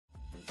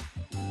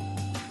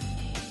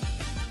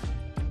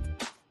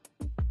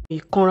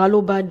Ìkanra ló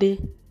bá dé.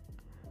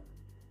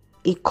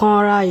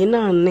 Ìkanra yìí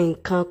náà ní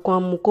nǹkan kan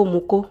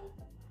mukómukó.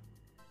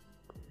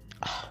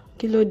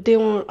 Kí ló dé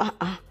wọn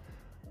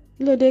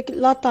kí ló dé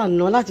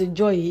látàná láti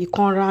jọ yìí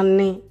ìkanra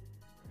ni.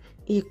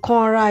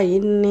 Ìkanra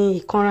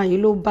yìí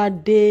ló bá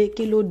dé.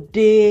 Kí ló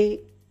dé?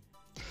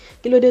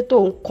 Kí ló dé tó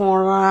ń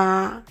kanra?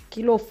 Kí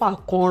ló fà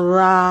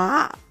kanra?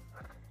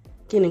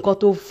 Kí ni nǹkan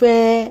tó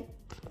fẹ́?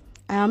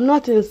 I am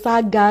not in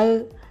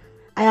Stargurl.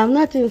 I am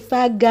not in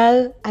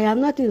Stargurl. I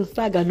am not in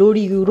Stargurl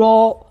lórí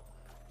irọ́.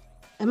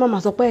 Ẹ má máa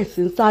sọ pé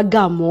ẹ̀sìn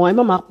Stargurl mọ́. Ẹ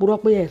má máa purọ́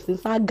pé ẹ̀sìn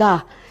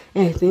Stargurl,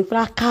 ẹ̀sìn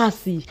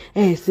fracasi,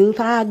 ẹ̀sìn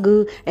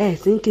Stargurl,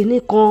 ẹ̀sìn kinní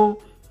kan.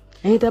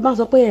 Ẹ̀yin tẹ́ bá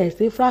sọ pé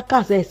ẹ̀sìn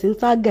fracasi, ẹ̀sìn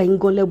Stargurl, ẹ̀yin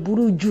gan lẹ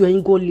burú jù,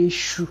 ẹ̀yin gan lè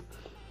ṣù.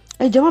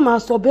 Ẹ jẹ́ má máa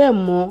sọ bẹ́ẹ̀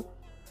mọ́.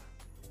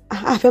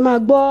 A fẹ́ máa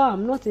gbọ́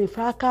I'm not in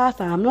fracas,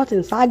 I'm not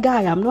in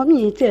Stargurl, I'm not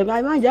mi tí ẹ bá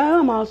má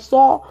jẹ́ máa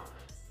sọ.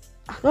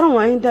 Àtọ́rọ̀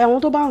ẹ̀yin tẹ́ àwọn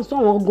tó bá ń sọ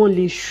wọn gan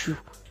lè ṣù.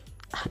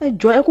 Ẹ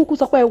jọ̀ọ́ ẹ kúkú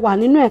sọ pé ẹ wà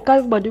nínú ẹ̀ ká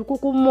everybody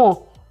kúkú mọ̀.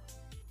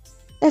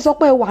 Ẹ sọ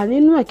pé ẹ wà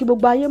nínú ẹ̀ kí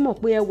gbogbo ayé mọ̀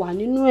pé ẹ wà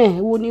nínú ẹ̀.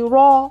 Wo ni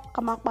rọ́ ká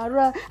máa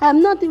parọ́. I am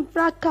not in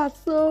fracas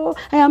o.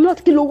 I am not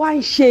kí ló wá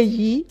ń ṣe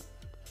yìí.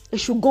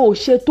 Èṣù gan ò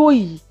ṣe tó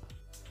yìí.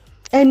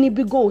 Ẹni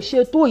bí gan ò ṣe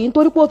tó yìí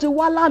nítorí pé ó ti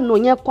wá lánàá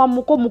yẹn kan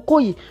mukómukó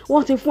yìí.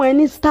 Wọ́n ti fún ẹ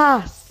ní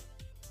stars.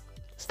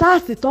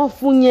 Stars tán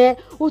fún yẹn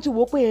ó ti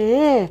wò pé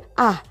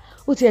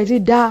ó ti ẹ̀ ti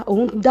dá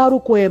òun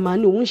dárúkọ ẹ̀ mà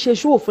ní òun ṣe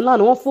ṣóò fún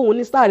lánàá wọ́n fún òun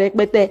ní star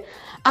rẹpẹtẹ.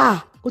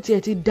 Ó ti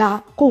ẹ̀ ti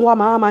dá kóun wá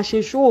máa ṣe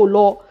ṣóò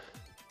lọ.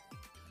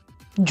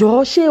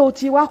 Jọ̀ọ́ ṣé o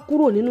ti wá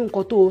kúrò nínú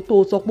nǹkan tó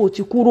sọ pé o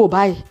ti kúrò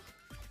báyìí?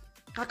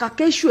 Kàkà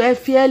kéṣù ẹ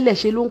fi ẹ lẹ̀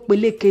ṣe ló ń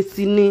peléke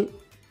sí ni.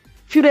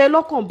 Fira ẹ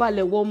lọ́kàn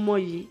balẹ̀ wọ ọmọ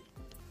yìí.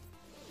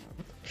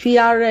 Fi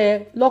ara ẹ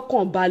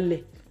lọ́kàn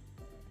balẹ̀.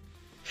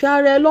 Fi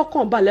ara ẹ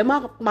lọ́kàn balẹ̀ má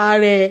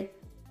para ẹ.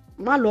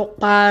 Má lọ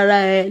pa ara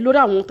ẹ lórí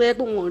àwọn tó yẹ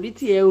pé wọ́n rí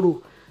tí ẹ rò.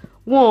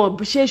 Wọ́n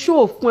ṣe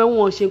ṣóò fún ẹ,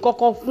 wọ́n ṣe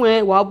kọ́kọ́ fún ẹ,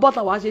 wàá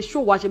bọ́ta wàá ṣe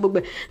ṣóò wàá ṣe gbogbo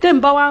ẹ̀. Tẹ́mi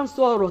bá wá ń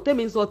sọ ọ̀rọ̀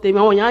tẹ́mi ń sọ tèmi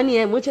àwọn èèyàn á ní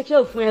ẹ mo ṣe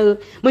ṣóò fún ẹ o,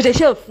 mo ṣe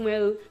ṣóò fún ẹ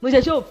o, mo ṣe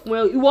ṣóò fún ẹ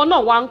o. Ìwọ náà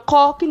wá ń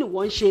kọ́ kí ni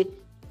wọ́n ń ṣe?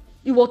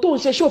 Ìwọ tó ń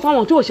ṣe ṣóò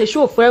fáwọn tó ò ṣe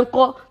ṣóò fún ẹ ń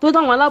kọ́ tó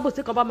táwọn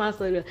alábòsí kan bá máa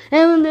sọ rẹ̀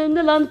ẹ̀hún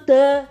lé ló ń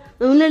tẹ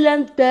ẹ̀hún lé ló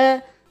ń tẹ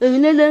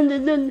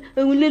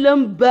ẹ̀hún lé ló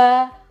ń bẹ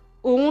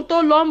òun tó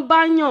lọ ń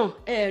báyàn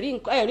ẹ̀rí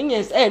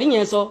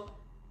yẹn sọ.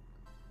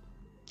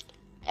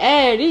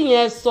 Ẹ̀rí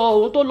yẹn sọ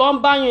òun tó lọ ń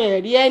báyàn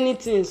ẹ̀rí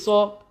anything sọ.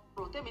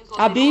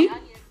 Àbí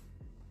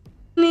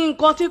ní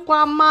nǹkan tí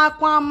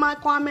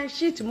Kwame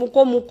shit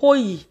mukómukó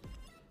yìí.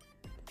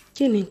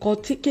 Kí ni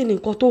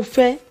nǹkan tó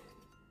fẹ́?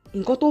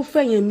 Nǹkan tó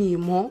fẹ́ yẹn mi ì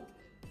mọ̀.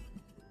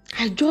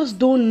 I just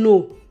don't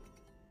know.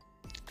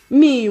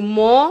 Mi ì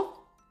mọ̀.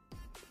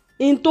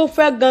 In tó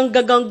fẹ́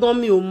gangan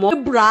mi ò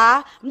mọ̀.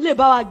 Bra lè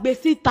bá wa gbé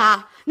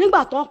síta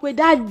nígbà tó ń pe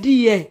dáàdì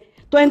ẹ̀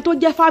tó ẹni tó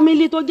jẹ́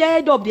family tó jẹ́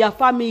head of their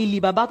family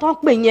bàbá tó ń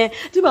pè yẹn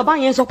tí bàbá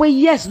yẹn sọ pé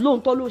yes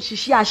lóòótọ́ ló ń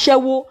ṣiṣẹ́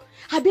aṣẹ́wó.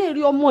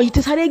 Abẹ́rẹ́ ọmọ yìí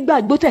ti sáré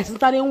gbàgbé tẹ̀sí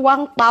sáré ń wá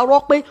ń parọ́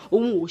pé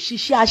òun ò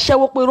ṣiṣẹ́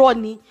aṣẹ́wó pé rọ́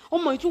ni.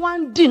 Ọmọ yìí tún wá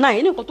ń dìnnà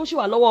yìí nìkan tó ṣì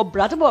wà lọ́wọ́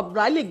bra tí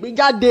bra lè gbé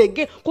jáde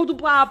again kó tún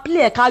bá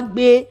play ẹ̀ ká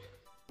gbé.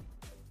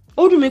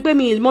 Ó dùn mí pé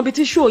mi mọ ibi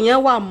tí show yẹn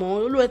wà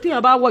mọ́ olóyè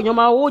téèyàn bá wọ èèyàn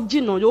máa ó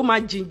jìnnà yóò máa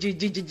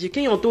jìjì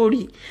kéèyàn tó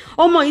rí.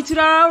 Ọmọ yìí ti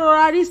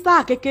rọra rí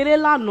star kékeré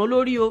lánàá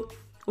lórí o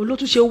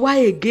olótúnṣe wá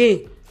again.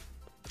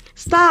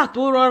 Star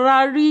tó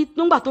rọra rí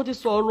nígbà tó ti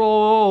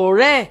sọ̀rọ̀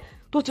ọ̀rẹ́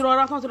tó ti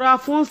rọra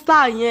fún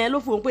star yẹn ló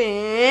fòun pé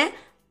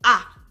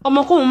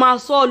ọmọ kóun máa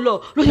sọ lọ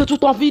ló ṣe tún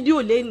tán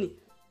fídíò lẹ́nìí.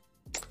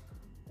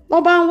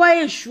 Wọ́n bá ń wá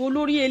èṣù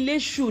olórí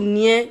eléṣù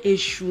ni ẹ́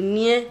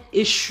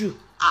èṣù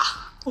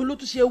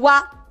olótúnṣe wá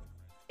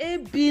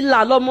ebila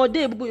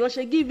lọmọdé gbogbo èèyàn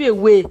ṣe give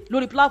away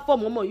lórí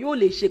platform ọmọ yóò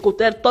lè ṣe kò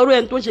tọrọ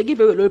ẹni tó ń ṣe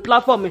give away lórí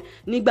platform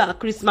nígbà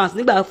Christmas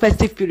nígbà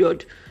festive period.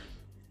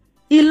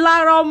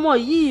 Ìlara ọmọ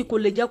yìí kò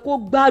lè jẹ́ kó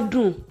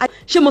gbádùn.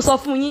 Ṣé mo sọ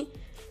fún yín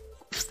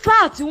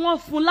star tí wọ́n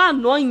fún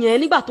lánàá yẹn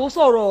nígbà tó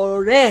sọ̀rọ̀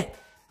ọ̀rẹ́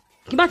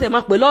kí bá tẹ̀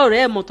máa pè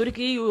lọ́rẹ́ ẹ̀ mọ̀ torí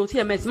kí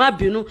TMS má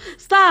bínú.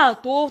 Star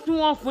tó tí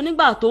wọ́n fún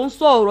nígbà tó ń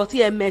sọ̀rọ̀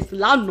TMS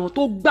lánàá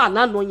tó gbà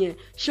lánàá yẹn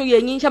ṣóye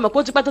yín ṣe mọ̀ pé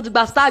ó ti pẹ́ tó ti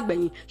gba star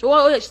gbẹ̀yìn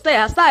ṣòwò star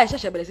ẹ̀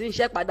ṣẹ̀ṣẹ̀ bẹ̀rẹ̀ sí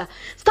iṣẹ́ padà.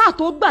 Star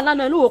tó gbà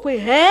lánàá ló wò pé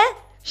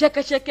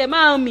ṣẹ̀kẹ̀ṣẹ̀kẹ̀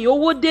máa mì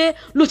owó dé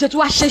ló ṣe tí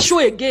wàá ṣe show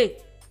again.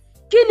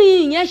 Kí ni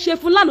ìyẹn ṣe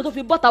fún lánàá tó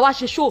fi bọ́ta wá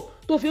ṣe show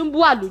tó fi ń bú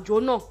àlùjọ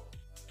náà?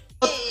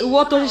 Ìwọ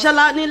tó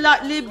ṣiṣẹ́ ní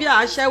Libya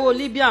aṣẹ́wó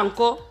Libya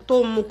ńkọ́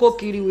tó mú kó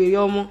kiri wèrè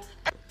ọmọ.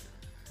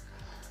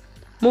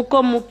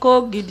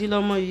 Mukó gidi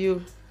lọmọ yìí o.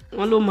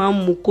 Wọ́n ló máa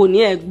ń mú kó ní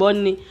ẹ̀gbọ́n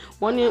ni.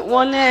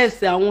 Wọ́n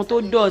lẹ́ẹ̀sẹ̀ àwọn tó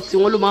dọ̀tí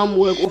wọ́n ló máa ń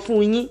mú ẹ̀kọ́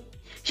fún yín.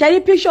 Ṣé rí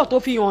picture tó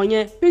fi hàn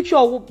yẹn?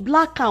 Picture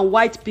black and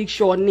white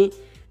picture ni.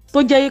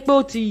 Tó jẹ́ pé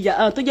ó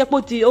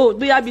ti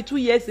bóyá bí 2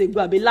 years ago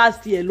àbí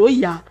last year ló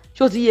yá.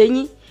 Ṣé ó ti yé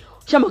yín?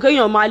 Ṣé mo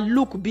kéèyàn máa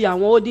look bí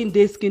àwọn olden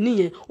days kìíní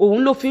yẹn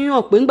òun ló fi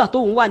hàn pé ńgbà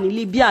tóun wà ní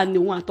Libya ni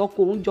òun àtọkọ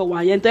òun jọ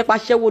wà yẹn tẹ́pá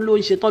ṣẹ́wó ló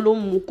ń ṣe tán ló ń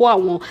mú kó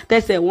àwọn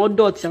tẹ́sẹ̀ wọn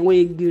dọ̀tí àwọn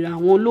ègbèrè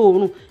àwọn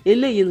olóòórùn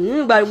eléyìí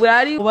nígbà ìwé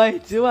àárí ọba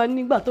ètí wa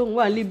nígbà tóun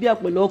wà ní Libya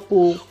pẹ̀lú ọkọ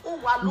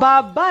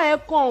bàbá ẹ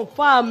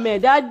confirm ẹ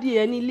dáàdì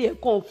ẹ nílé ẹ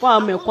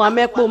confirm ẹ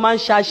Kwame pé ó máa ń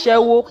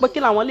ṣaṣẹ́wó pé kí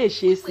làwọn lè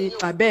ṣe sí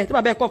àbẹ́ tí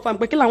bàbá ẹ confirm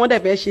pé kí làwọn dẹ̀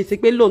fẹ́ ṣe sí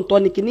pé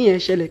lóòótọ́ ni kíní yẹn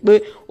ṣẹlẹ̀ pé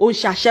ó ń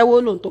ṣaṣẹ́wó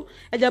lóòótọ́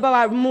ẹ jẹ́ bá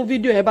wa mú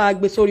fídíò ẹ bá wa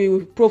gbé sórí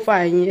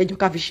profile yín ẹ jọ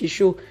ká fi ṣe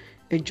show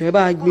ẹ jọ ẹ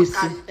bá wa gbé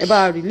sí ẹ bá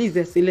wa release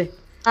ẹ sílẹ̀.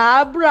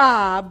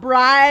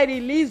 Abra ẹ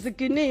release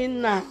kíní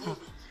náà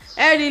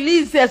ẹ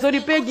release ẹ sórí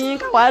page yín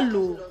ká wá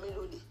lò.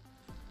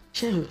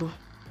 ṣé ń gbọ́.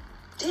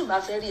 tí ìbá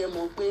fẹ́ rí ẹ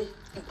mọ̀ pé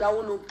ìgbà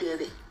wo ló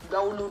bẹ̀rẹ̀ ìgbà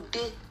wo ló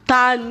dé.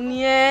 ta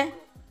ni ẹ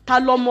ta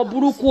lọmọ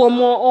burúkú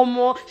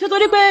ọmọ ṣé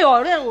torí pé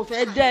ọ̀rẹ́ ẹ̀ ò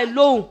fẹ́ dẹ́ ẹ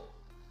lóhùn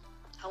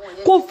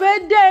kò fẹ́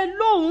dẹ́ ẹ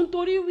lóhùn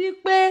torí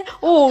wípé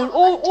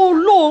o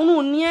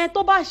lóòrùn ni ẹ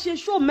tó bá ṣe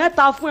ṣó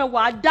mẹ́ta fún ẹ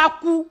wàá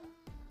dákú.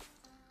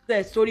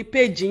 ẹ sórí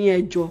péèjì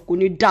yẹn jọ kò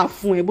ní dáa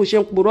fún ẹ bó ṣe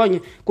ń purọ́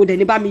yẹn kò dẹ̀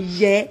ní bá mi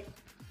yẹ ẹ́.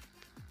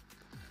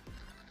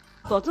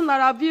 sọ̀tún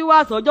lára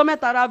viewers ọjọ́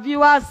mẹ́ta ra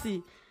viewers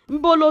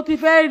nbó ló ti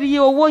fẹ́ rí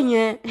owó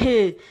yẹn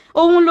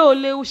òun ló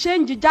lè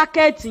ṣéǹjì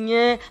jákẹ́ẹ̀tì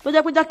yẹn tó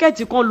jẹ́ pé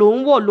jákẹ́ẹ̀tì kan ló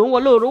ń wọ̀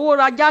lówó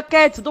ra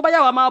jákẹ́ẹ̀tì tó bá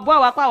yàwá máa bọ́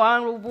àwa pàwọ́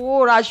àrùn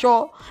owó raṣọ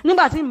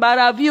nígbà tí n bá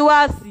ra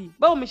viewers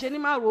báwo mi ṣe ní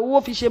máa ro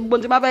owó fi ṣe gbogbo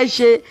tí n bá fẹ́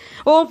ṣe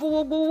òun fún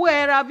gbogbo owó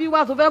ẹ ra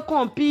viewers tó fẹ́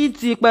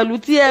compete pẹ̀lú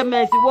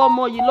TMS ìwọ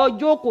ọmọ yìí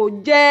lọ́jọ́ kò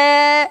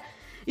jẹ́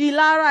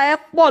ìlara ẹ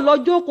pọ̀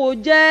lọ́jọ́ kò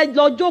jẹ́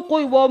lọ́jọ́ kò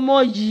ìwọ ọmọ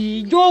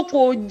yìí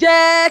jókòó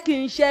jẹ́ kì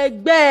í ṣe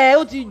ẹgbẹ́ ẹ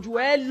ó ti jù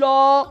ẹ lọ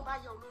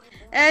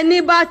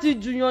ẹni bá ti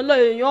jùyàn lọ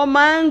èèyàn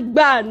máa ń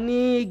gbà ní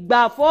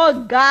ìgbà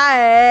fọ́gá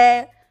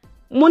ẹ̀.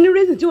 mo ní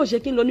reason tí ò ṣe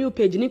kí n lọ new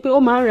page ni pé ó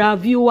máa ń ra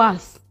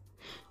viewers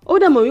ó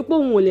dẹ̀ mọ̀ wípé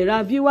òun ò lè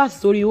ra viewers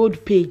sórí old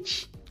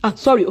page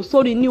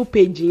sorry new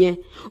page yẹn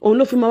òun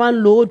ló fi máa ń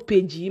lo old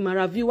page yìí máa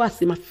ra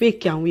viewers máa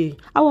fake àwọn èèyàn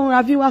àwọn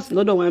ra viewers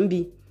lọ́dọ̀ wa ń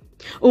bí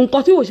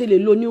nǹkan tí ò ṣe lè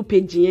lo new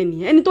page yẹn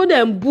nìyẹn ẹni tó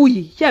dẹ̀ ń bú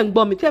yìí ṣe ń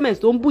gbọ́ mi TMS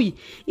tó ń bú yìí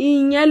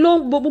ìyẹn ló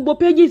gbogbo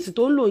pages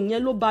tó ń lò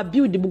ìyẹn ló bá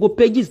build gbogbo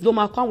pages ló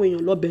máa kọ́ àwọn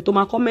èèyàn lọ́bẹ̀ tó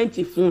máa comment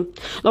fún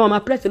ló máa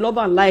press love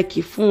and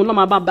like fún ló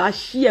máa bá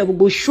share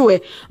gbogbo show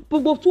ẹ̀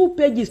gbogbo 2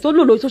 pages tó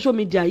lò lórí social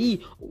media yìí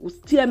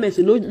TMS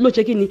ló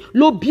ṣe kí ni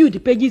ló build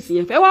pages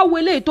yẹn fẹ́ wá wo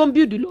eléyìí tó ń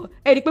build lọ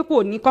ẹ rí i pé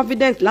kò ní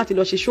confidence láti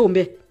lọ ṣe show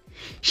mbẹ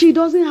she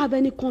doesn't have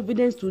any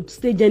confidence to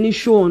stage any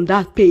show on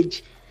that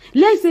page.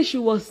 Let's say she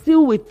was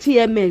still with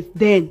TMS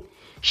then.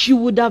 She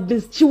would have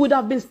been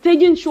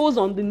staging shows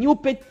on the new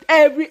page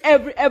every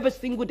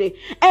single day.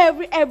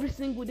 Every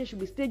single day she'll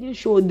be staging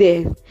show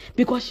there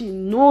because she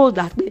knows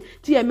that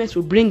TMS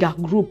will bring her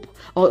group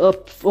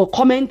for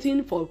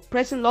commenting, for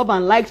pressing love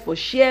and likes, for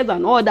shares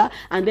and all that,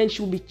 and then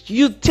she'll be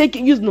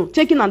taking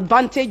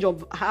advantage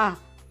of her.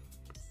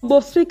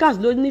 Both speakers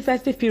during the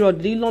festive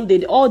period,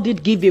 they all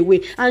did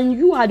giveaway, and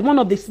you are one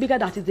of the speakers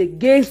that is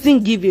against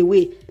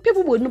giveaway.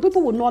 People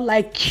would not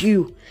like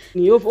you.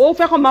 Ó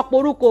fẹ́ kó máa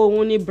porúkọ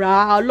òun ni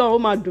bra Ọlọ́run ó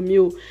máa dùn mí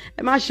o.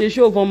 Ẹ má ṣe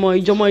show fún ọmọ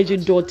ìjọmọ ìjì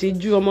dọ̀tí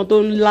ju ọmọ tó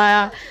ń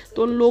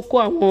lóko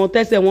àwọn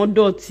tẹ́sẹ̀ wọn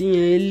dọ̀tí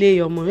yẹn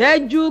lé ọmọ. Ẹ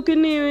ju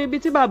kíní ibi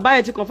tí bàbá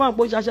ẹ̀ ti kàn fún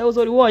àpò ìṣàṣẹ́wó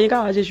sórí wọ́ọ̀ yín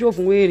káwá ṣe show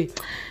fún wèrè.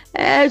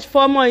 Ẹ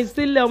fọmọ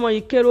ìsílẹ̀ ọmọ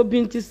yìí kéré bí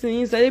n ti sin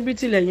yín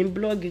celebrity lẹ́yìn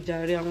blog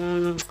jàre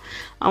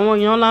àwọn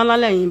èèyàn ńláńlá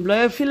lẹ́yìn blog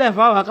ẹ fílẹ̀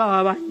fáwọn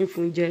káwá bá yín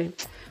fún jẹ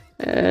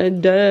ẹ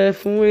dẹ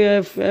fún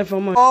ẹ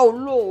fọmọ.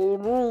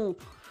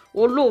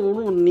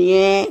 olóòórùn ni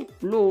ẹ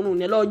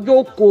lọ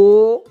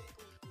jókòó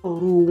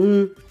ọ̀rọ̀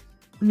òun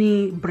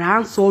ni bra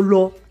ń sọ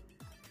lọ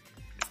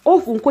ó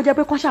fún kó jẹ́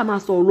pé kọ́ ṣáà máa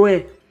sọ̀rọ̀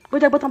ẹ̀ kó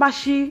jẹ́ pé tán bá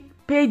ṣí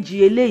péèjì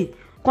eléyìí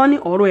kọ́ ní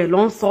ọ̀rọ̀ ẹ̀ ló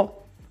ń sọ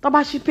tán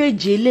bá ṣí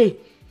péèjì eléyìí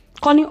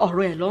kọ́ ní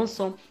ọ̀rọ̀ ẹ̀ ló ń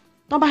sọ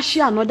tán bá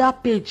ṣí another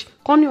page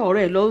kọ́ ní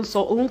ọ̀rọ̀ ẹ̀ ló ń sọ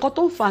òun kan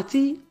tó fà á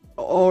tí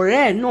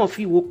ọ̀rẹ́ ẹ̀ náà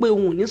fi wò pé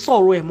òun ò ní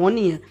sọ̀rọ̀ ẹ̀ mọ́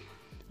nìyẹn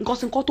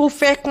nǹkan tó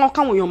fẹ́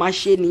káwọn èèyàn máa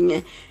ṣe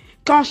nìyẹn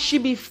kán ṣí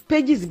bí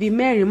pages bíi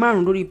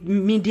 4-5 lórí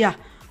mídíà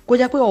kó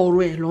jẹ́ pé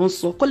ọ̀rọ̀ ẹ̀ ló ń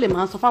sọ kó lè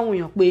máa sọ fáwọn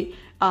èèyàn pé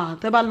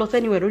tẹ́ bá lọ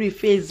sẹ́niwẹ̀ lórí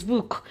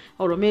Facebook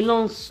ọ̀rọ̀ mi ló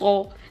ń sọ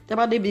tẹ́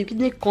bá débi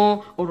kíní kan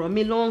ọ̀rọ̀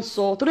mi ló ń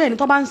sọ torí ẹni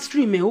tó bá ń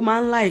stream ẹ̀ ó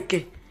máa ń like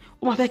ẹ̀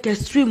ó máa fẹ́ kẹ́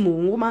stream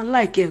òun ó máa ń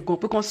like ẹ̀ gan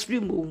pé kán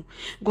stream òun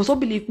gan so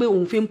believe pé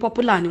òun fi ń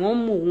popular ni wọ́n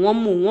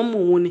mọ̀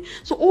òun ni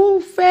so ó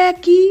fẹ́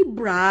kí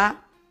bra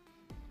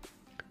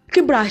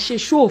ṣe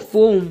show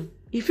fóun.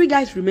 If you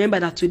guys remember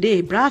that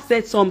today Bra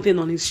said something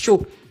on his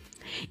show.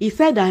 He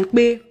said that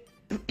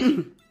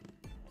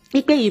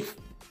if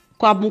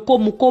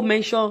Kwamuko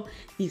mention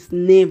his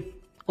name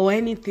or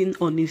anything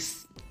on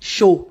his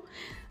show,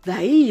 that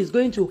he is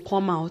going to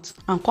come out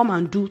and come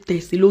and do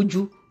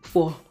tesiloju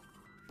for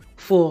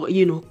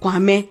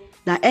Kwame.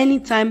 That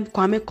anytime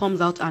Kwame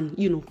comes out and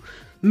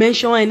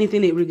mention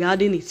anything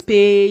regarding his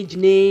page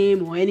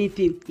name or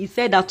anything, he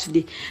said that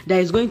today that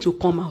is going to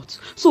come out.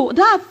 So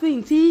that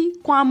thing tí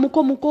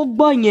Kwamuko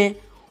gbọ́ yẹn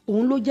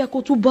òun ló jẹ́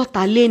kó tún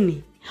bọ́ta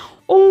lẹ́nìí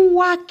ó ń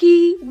wá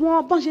kí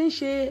wọ́n bọ́n ṣe ń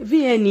ṣe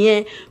VN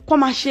yẹn kó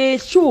máa ṣe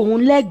show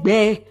òun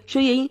lẹ́gbẹ̀ẹ́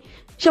ṣóyè yín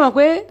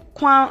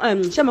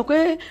ṣe mọ̀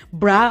pé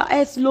Bra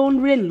S ló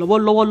ń reign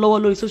lọ́wọ́lọ́wọ́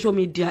lórí social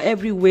media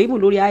everywhere even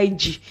lórí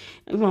IG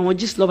even àwọn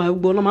gist lover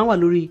gbogbo ọ̀nà máa ń wà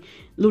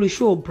lórí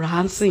show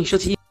Bra ń sìn ṣó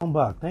ti. Come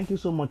back. Thank you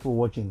so much for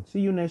watching. See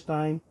you next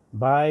time.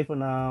 Bye for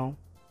now.